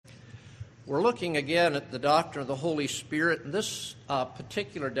We're looking again at the doctrine of the Holy Spirit. And this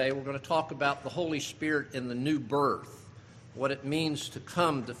particular day, we're going to talk about the Holy Spirit in the new birth, what it means to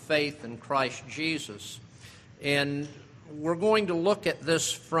come to faith in Christ Jesus. And we're going to look at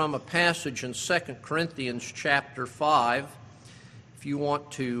this from a passage in 2 Corinthians chapter 5. If you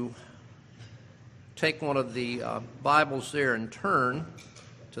want to take one of the Bibles there and turn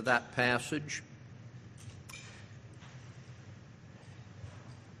to that passage.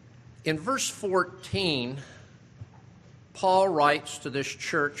 In verse 14, Paul writes to this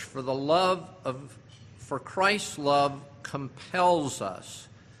church, for Christ's love compels us,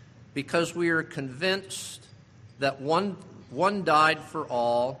 because we are convinced that one died for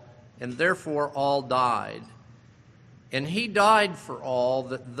all, and therefore all died. And he died for all,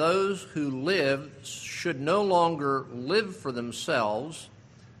 that those who live should no longer live for themselves,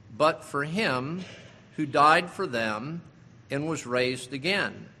 but for him who died for them and was raised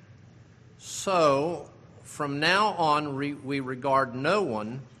again. So, from now on, we regard no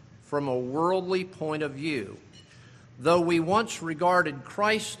one from a worldly point of view. Though we once regarded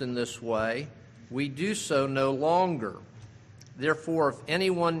Christ in this way, we do so no longer. Therefore, if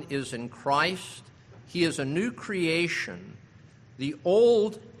anyone is in Christ, he is a new creation. The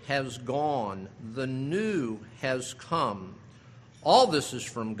old has gone, the new has come. All this is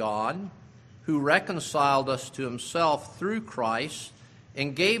from God, who reconciled us to himself through Christ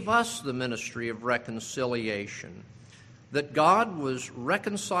and gave us the ministry of reconciliation, that God was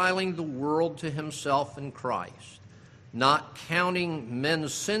reconciling the world to himself in Christ, not counting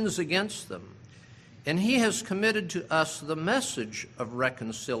men's sins against them. And he has committed to us the message of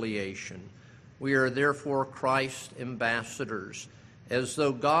reconciliation. We are therefore Christ's ambassadors, as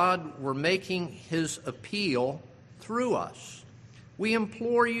though God were making his appeal through us. We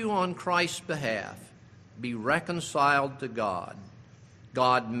implore you on Christ's behalf, be reconciled to God.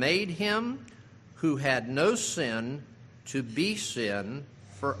 God made him who had no sin to be sin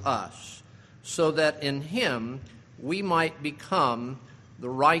for us, so that in him we might become the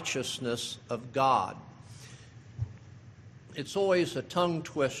righteousness of God. It's always a tongue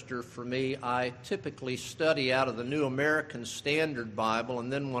twister for me. I typically study out of the New American Standard Bible, and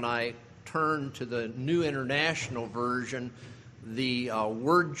then when I turn to the New International Version, the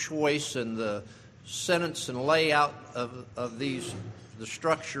word choice and the sentence and layout of these, the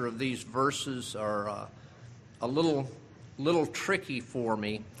structure of these verses are a little tricky for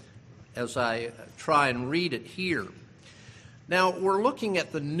me as I try and read it here. Now, we're looking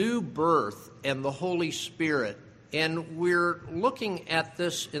at the new birth and the Holy Spirit, and we're looking at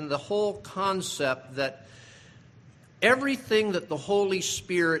this in the whole concept that everything that the Holy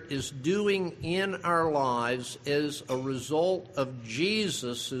Spirit is doing in our lives is a result of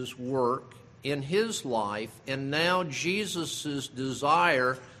Jesus' work in his life, and now Jesus'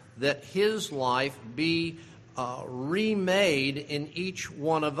 desire that his life be remade in each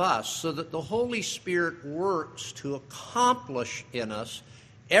one of us, so that the Holy Spirit works to accomplish in us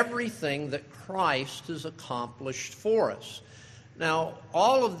everything that Christ has accomplished for us. Now,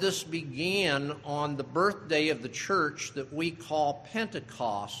 all of this began on the birthday of the church that we call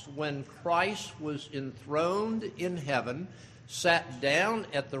Pentecost, when Christ was enthroned in heaven, sat down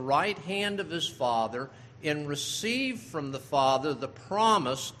at the right hand of his Father, and received from the Father the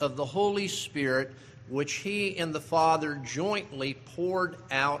promise of the Holy Spirit, which he and the Father jointly poured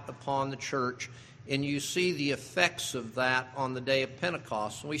out upon the church. And you see the effects of that on the day of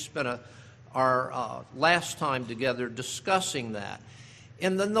Pentecost. And we spent our last time together discussing that.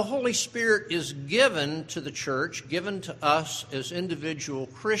 And then the Holy Spirit is given to the church, given to us as individual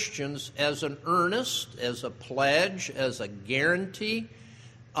Christians as an earnest, as a pledge, as a guarantee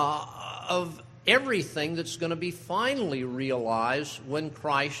of everything that's going to be finally realized when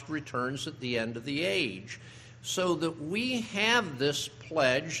Christ returns at the end of the age. So that we have this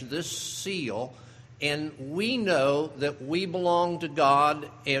pledge, this seal, and we know that we belong to God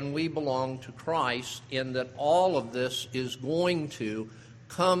and we belong to Christ, and that all of this is going to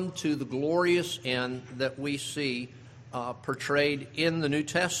come to the glorious end that we see portrayed in the New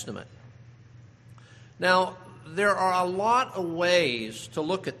Testament. Now, there are a lot of ways to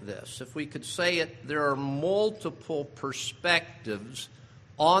look at this. If we could say it, there are multiple perspectives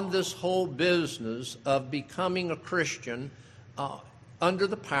on this whole business of becoming a Christian under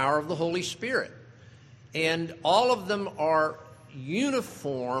the power of the Holy Spirit. And all of them are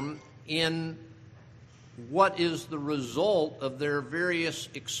uniform in what is the result of their various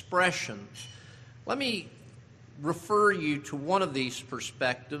expressions. Let me refer you to one of these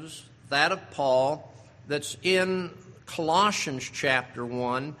perspectives, that of Paul, that's in Colossians chapter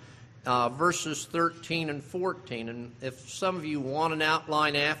 1, verses 13 and 14. And if some of you want an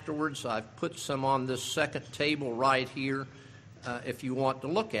outline afterwards, I've put some on this second table right here if you want to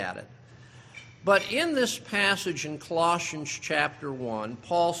look at it. But in this passage in Colossians chapter 1,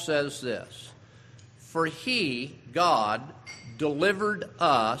 Paul says this: "For he, God, delivered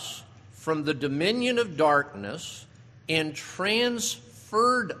us from the dominion of darkness and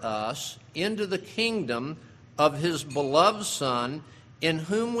transferred us into the kingdom of his beloved Son, in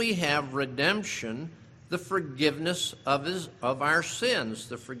whom we have redemption, the forgiveness of our sins,"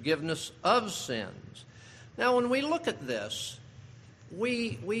 the forgiveness of sins. Now, when we look at this,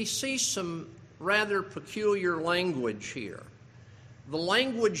 we see some rather peculiar language here. The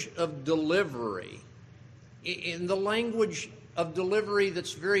language of delivery, in the language of delivery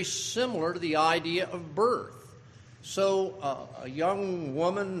that's very similar to the idea of birth. So a young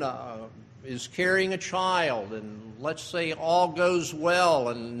woman is carrying a child, and let's say all goes well,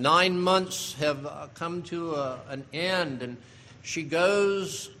 and 9 months have come to an end, and she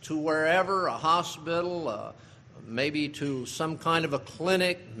goes to wherever, a hospital, maybe to some kind of a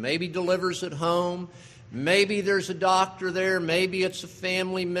clinic, maybe delivers at home, maybe there's a doctor there, maybe it's a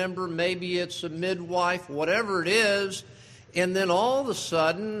family member, maybe it's a midwife, whatever it is, and then all of a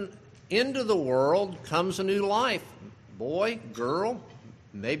sudden into the world comes a new life. Boy, girl,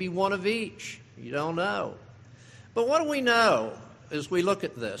 maybe one of each. You don't know. But what do we know as we look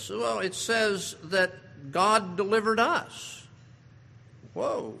at this? Well, it says that God delivered us.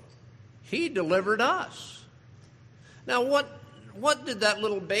 Whoa. He delivered us. Now, what did that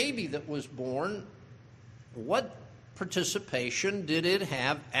little baby that was born, what participation did it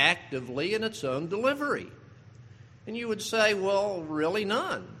have actively in its own delivery? And you would say, well, really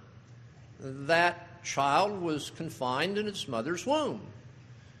none. That child was confined in its mother's womb.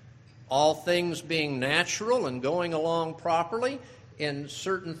 All things being natural and going along properly, and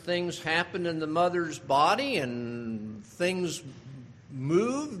certain things happened in the mother's body, and things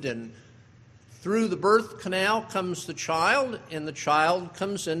moved, and through the birth canal comes the child, and the child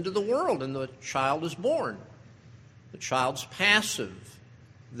comes into the world, and the child is born. The child's passive.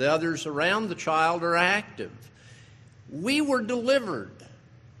 The others around the child are active. We were delivered.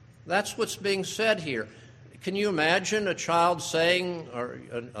 That's what's being said here. Can you imagine a child saying, or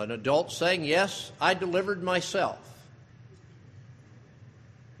an adult saying, "Yes, I delivered myself"?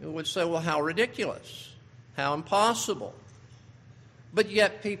 You would say, well, how ridiculous, how impossible. But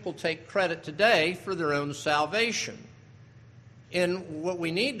yet people take credit today for their own salvation. And what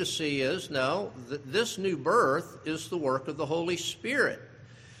we need to see is, no, that this new birth is the work of the Holy Spirit.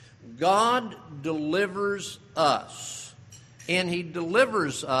 God delivers us, and he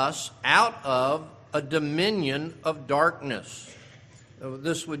delivers us out of a dominion of darkness.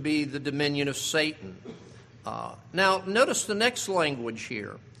 This would be the dominion of Satan. Now, notice the next language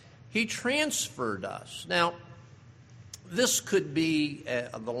here. He transferred us. Now, this could be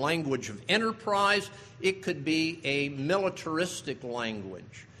the language of enterprise. It could be a militaristic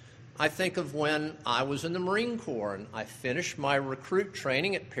language. I think of when I was in the Marine Corps and I finished my recruit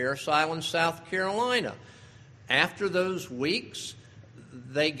training at Parris Island, South Carolina. After those weeks,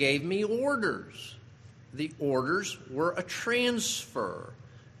 they gave me orders. The orders were a transfer,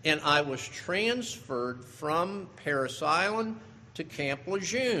 and I was transferred from Parris Island to Camp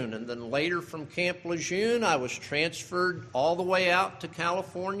Lejeune, and then later from Camp Lejeune, I was transferred all the way out to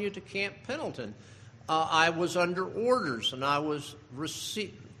California to Camp Pendleton. I was under orders, and I was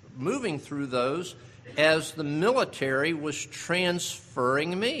moving through those as the military was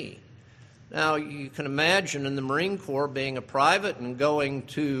transferring me. Now, you can imagine in the Marine Corps being a private and going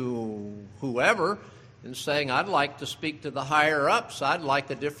to whoever and saying, "I'd like to speak to the higher-ups. I'd like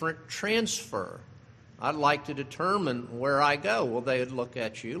a different transfer. I'd like to determine where I go." Well, they would look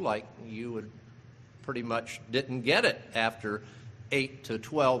at you like you would pretty much didn't get it after 8 to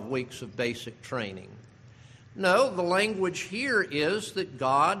 12 weeks of basic training. No, the language here is that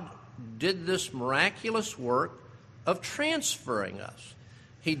God did this miraculous work of transferring us.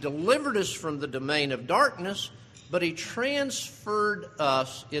 He delivered us from the domain of darkness, but he transferred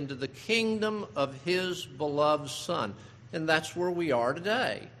us into the kingdom of his beloved Son. And that's where we are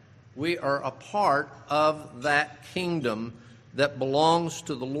today. We are a part of that kingdom that belongs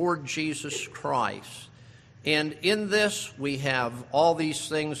to the Lord Jesus Christ. And in this, we have all these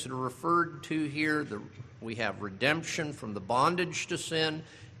things that are referred to here. We have redemption from the bondage to sin,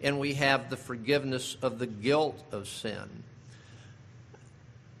 and we have the forgiveness of the guilt of sin.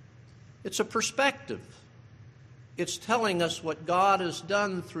 It's a perspective. It's telling us what God has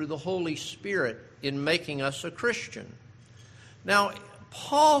done through the Holy Spirit in making us a Christian. Now,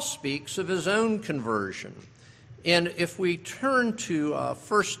 Paul speaks of his own conversion. And if we turn to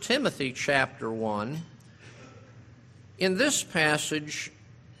 1 Timothy chapter 1, in this passage,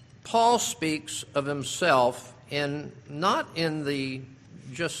 Paul speaks of himself in not in the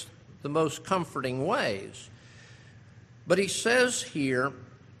just the most comforting ways, but he says here,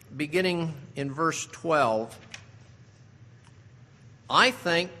 beginning in verse 12, I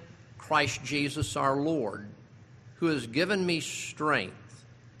thank Christ Jesus our Lord, who has given me strength,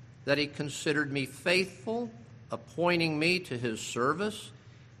 that he considered me faithful, appointing me to his service,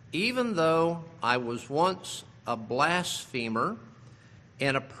 even though I was once a blasphemer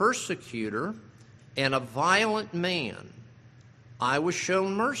and a persecutor and a violent man. I was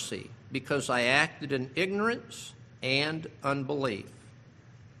shown mercy because I acted in ignorance and unbelief.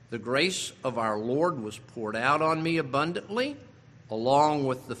 The grace of our Lord was poured out on me abundantly, along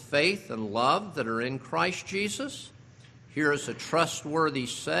with the faith and love that are in Christ Jesus. Here is a trustworthy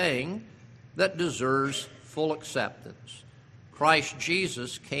saying that deserves full acceptance. Christ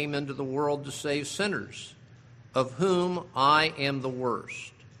Jesus came into the world to save sinners, of whom I am the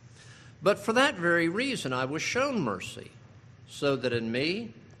worst. But for that very reason I was shown mercy, so that in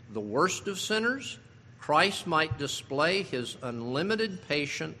me, the worst of sinners, Christ might display his unlimited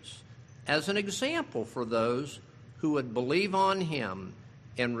patience as an example for those who would believe on him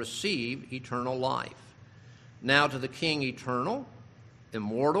and receive eternal life. Now to the King eternal,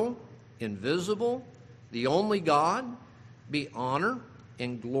 immortal, invisible, the only God, be honor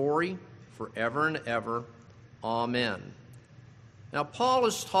and glory forever and ever. Amen. Now Paul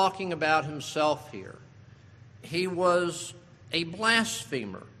is talking about himself here. He was a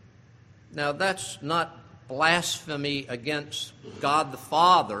blasphemer. Now that's not blasphemy against God the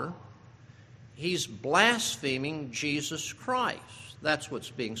Father. He's blaspheming Jesus Christ. That's what's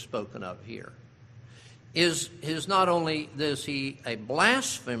being spoken of here. Is not only is he a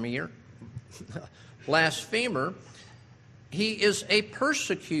blasphemer, he is a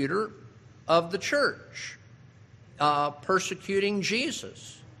persecutor of the church, persecuting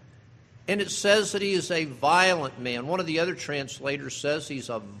Jesus. And it says that he is a violent man. One of the other translators says he's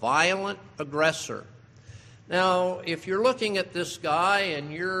a violent aggressor. Now, if you're looking at this guy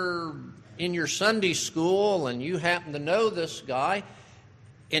and you're in your Sunday school and you happen to know this guy,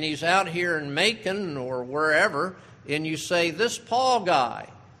 and he's out here in Macon or wherever, and you say, this Paul guy,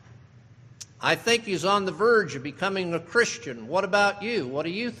 I think he's on the verge of becoming a Christian. What about you? What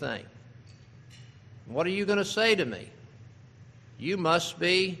do you think? What are you going to say to me? You must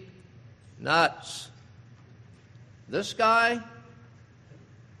be nuts. This guy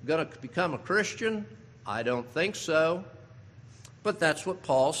going to become a Christian? I don't think so. But that's what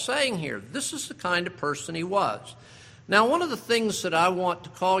Paul's saying here. This is the kind of person he was. Now, one of the things that I want to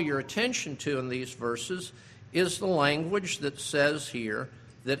call your attention to in these verses is the language that says here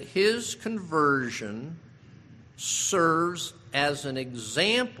that his conversion serves as an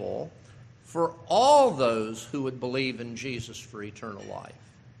example for all those who would believe in Jesus for eternal life.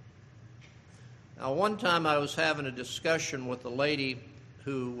 Now, one time I was having a discussion with a lady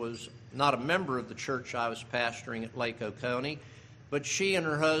who was not a member of the church I was pastoring at Lake Oconee, but she and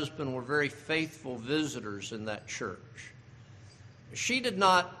her husband were very faithful visitors in that church. She did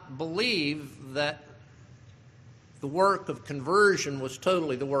not believe that the work of conversion was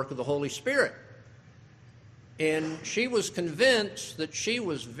totally the work of the Holy Spirit. And she was convinced that she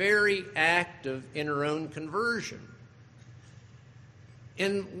was very active in her own conversion.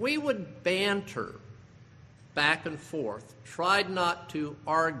 And we would banter back and forth, tried not to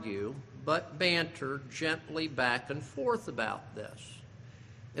argue, but banter gently back and forth about this.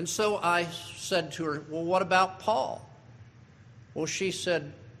 And so I said to her, well, what about Paul? Well, she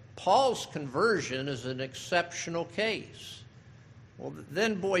said, Paul's conversion is an exceptional case. Well,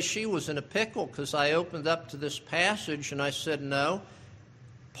 then, boy, she was in a pickle because I opened up to this passage and I said, no,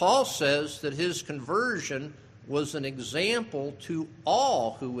 Paul says that his conversion was an example to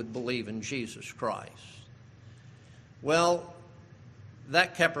all who would believe in Jesus Christ. Well,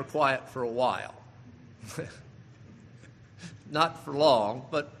 that kept her quiet for a while. Not for long,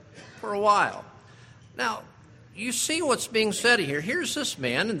 but for a while. Now, you see what's being said here. Here's this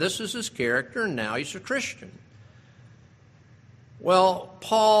man, and this is his character, and now he's a Christian. Well,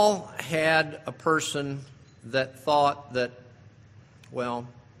 Paul had a person that thought that, well,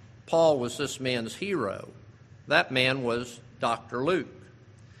 Paul was this man's hero. That man was Dr. Luke.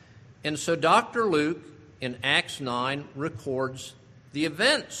 And so Dr. Luke, in Acts 9, records the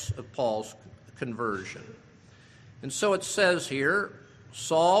events of Paul's conversion. And so it says here,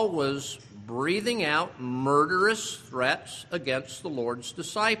 Saul was breathing out murderous threats against the Lord's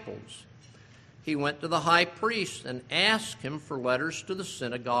disciples. He went to the high priest and asked him for letters to the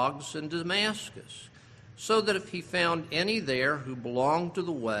synagogues in Damascus, so that if he found any there who belonged to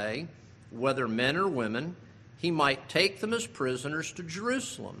the way, whether men or women, he might take them as prisoners to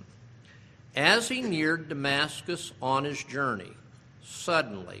Jerusalem. As he neared Damascus on his journey,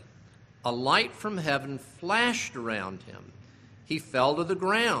 suddenly a light from heaven flashed around him. He fell to the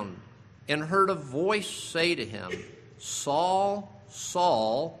ground and heard a voice say to him, "Saul,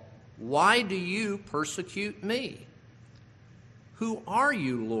 Saul, why do you persecute me?" "Who are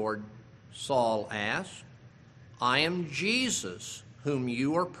you, Lord?" Saul asked. "I am Jesus, whom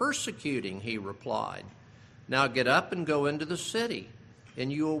you are persecuting," he replied. "Now get up and go into the city,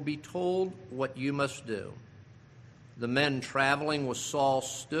 and you will be told what you must do." The men traveling with Saul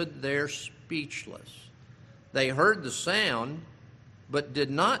stood there speechless. They heard the sound, but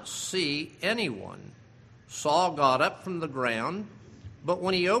did not see anyone. Saul got up from the ground, but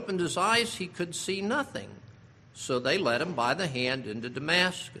when he opened his eyes, he could see nothing. So they led him by the hand into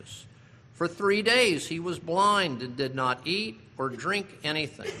Damascus. For 3 days he was blind and did not eat or drink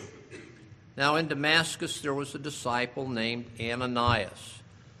anything. Now in Damascus there was a disciple named Ananias.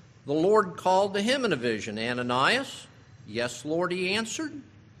 The Lord called to him in a vision, "Ananias?" "Yes, Lord," he answered.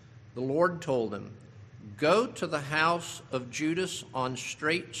 The Lord told him, "Go to the house of Judas on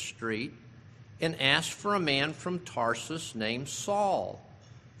Straight Street and ask for a man from Tarsus named Saul,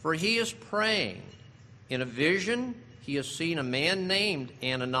 for he is praying. In a vision he has seen a man named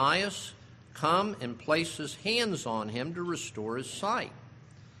Ananias come and place his hands on him to restore his sight."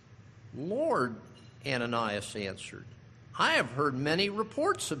 "Lord," Ananias answered, "I have heard many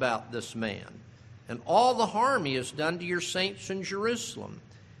reports about this man and all the harm he has done to your saints in Jerusalem.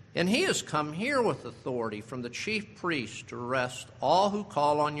 And he has come here with authority from the chief priest to arrest all who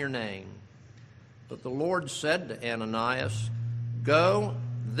call on your name." But the Lord said to Ananias, "Go,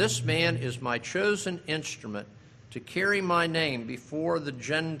 this man is my chosen instrument to carry my name before the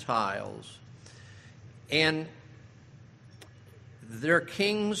Gentiles and their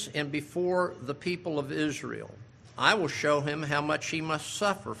kings and before the people of Israel. I will show him how much he must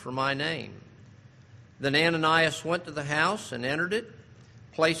suffer for my name." Then Ananias went to the house and entered it.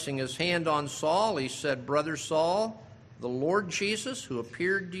 Placing his hand on Saul, he said, "Brother Saul, the Lord Jesus, who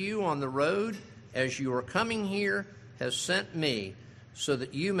appeared to you on the road as you are coming here, has sent me so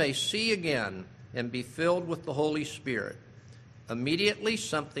that you may see again and be filled with the Holy Spirit." Immediately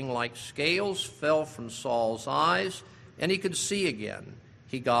something like scales fell from Saul's eyes, and he could see again.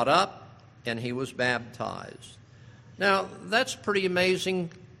 He got up, and he was baptized. Now, that's a pretty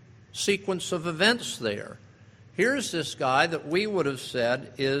amazing sequence of events there. Here's this guy that we would have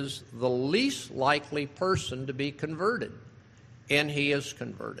said is the least likely person to be converted, and he is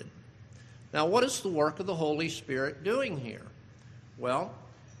converted. Now, what is the work of the Holy Spirit doing here? Well,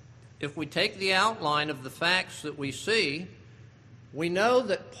 if we take the outline of the facts that we see, we know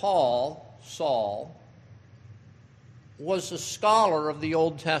that Saul, was a scholar of the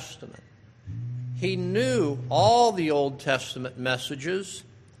Old Testament. He knew all the Old Testament messages,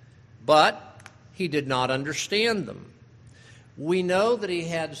 but he did not understand them. We know that he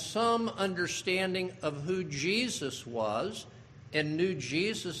had some understanding of who Jesus was and knew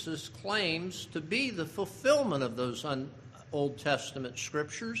Jesus' claims to be the fulfillment of those Old Testament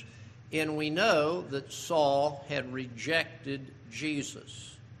scriptures, and we know that Saul had rejected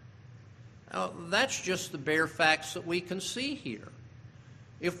Jesus. Now, that's just the bare facts that we can see here.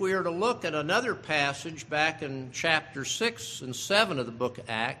 If we were to look at another passage back in chapter 6 and 7 of the book of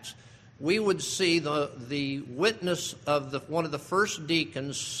Acts, we would see the witness of one of the first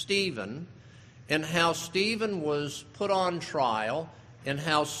deacons, Stephen, and how Stephen was put on trial, and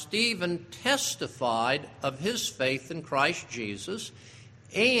how Stephen testified of his faith in Christ Jesus.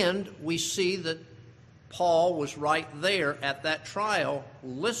 And we see that Paul was right there at that trial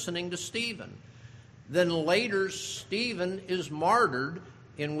listening to Stephen. Then later, Stephen is martyred,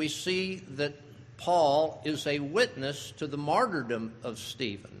 and we see that Paul is a witness to the martyrdom of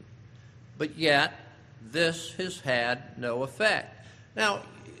Stephen. But yet, this has had no effect. Now,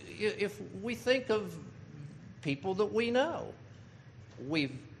 if we think of people that we know,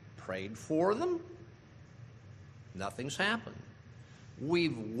 we've prayed for them, nothing's happened.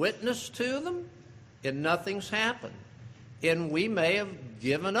 We've witnessed to them, and nothing's happened. And we may have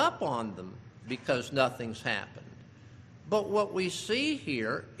given up on them because nothing's happened. But what we see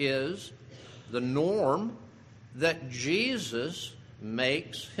here is the norm that Jesus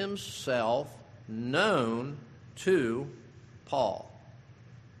makes himself known to Paul.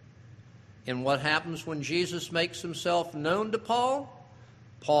 And what happens when Jesus makes himself known to Paul?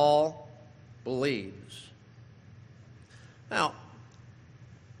 Paul believes. Now,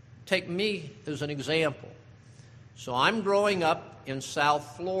 take me as an example. So I'm growing up in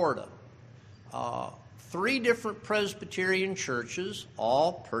South Florida. 3 different Presbyterian churches,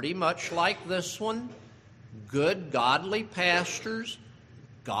 all pretty much like this one, good, godly pastors,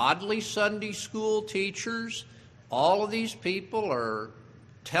 godly Sunday school teachers. All of these people are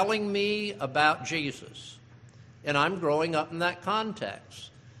telling me about Jesus, and I'm growing up in that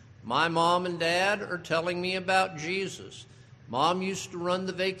context. My mom and dad are telling me about Jesus. Mom used to run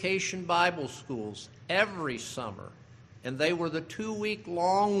the vacation Bible schools every summer, and they were the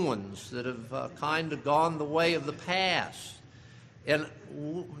 2-week-long ones that have kind of gone the way of the past. And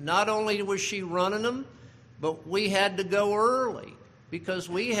not only was she running them, but we had to go early because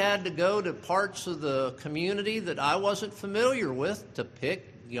we had to go to parts of the community that I wasn't familiar with to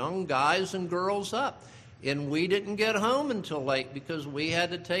pick young guys and girls up. And we didn't get home until late because we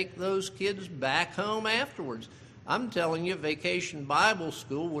had to take those kids back home afterwards. I'm telling you, vacation Bible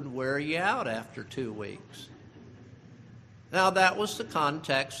school would wear you out after 2 weeks. Now, that was the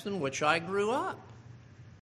context in which I grew up.